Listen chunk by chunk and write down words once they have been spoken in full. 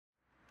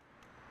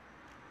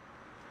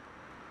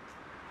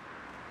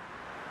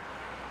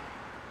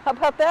How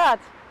about that?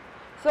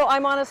 So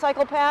I'm on a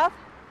cycle path,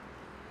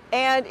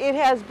 and it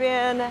has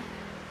been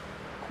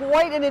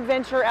quite an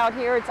adventure out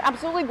here. It's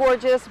absolutely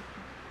gorgeous.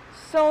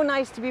 So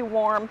nice to be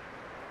warm.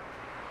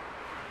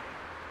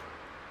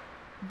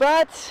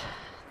 But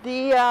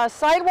the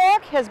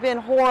sidewalk has been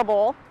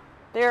horrible.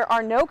 There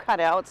are no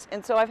cutouts,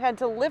 and so I've had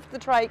to lift the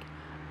trike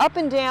up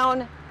and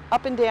down,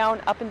 up and down,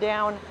 up and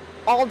down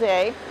all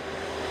day.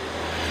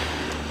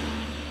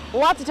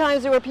 Lots of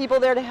times there were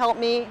people there to help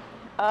me,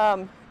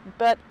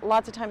 but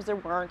lots of times there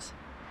weren't.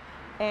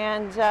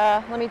 And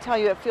let me tell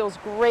you, it feels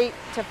great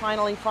to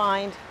finally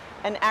find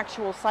an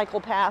actual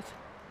cycle path.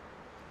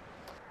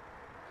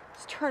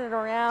 Let's turn it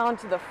around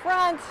to the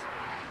front.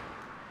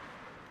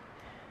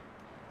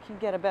 Can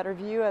get a better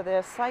view of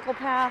this cycle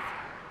path.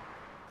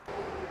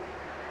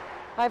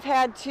 I've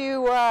had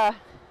to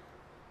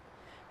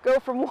go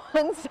from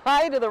one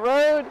side of the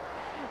road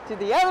to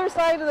the other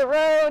side of the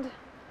road,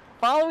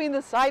 following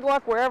the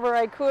sidewalk wherever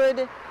I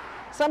could.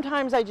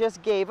 Sometimes I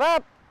just gave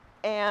up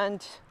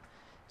and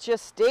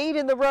just stayed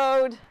in the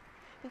road.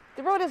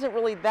 The road isn't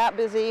really that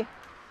busy,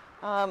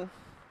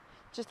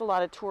 just a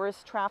lot of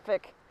tourist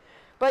traffic.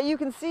 But you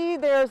can see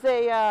there's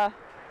a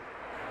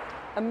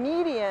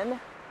median,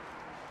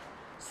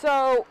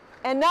 so,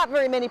 and not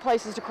very many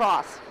places to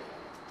cross.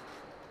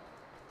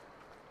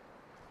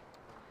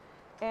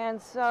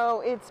 And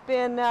so it's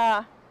been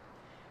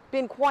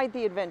quite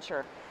the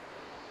adventure.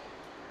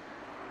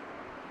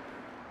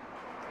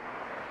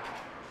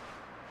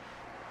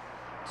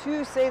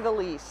 To say the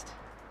least.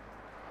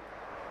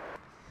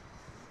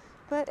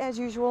 But as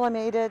usual, I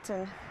made it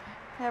and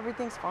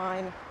everything's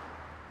fine.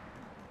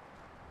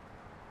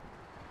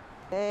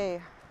 Hey,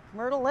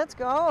 Myrtle, let's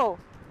go.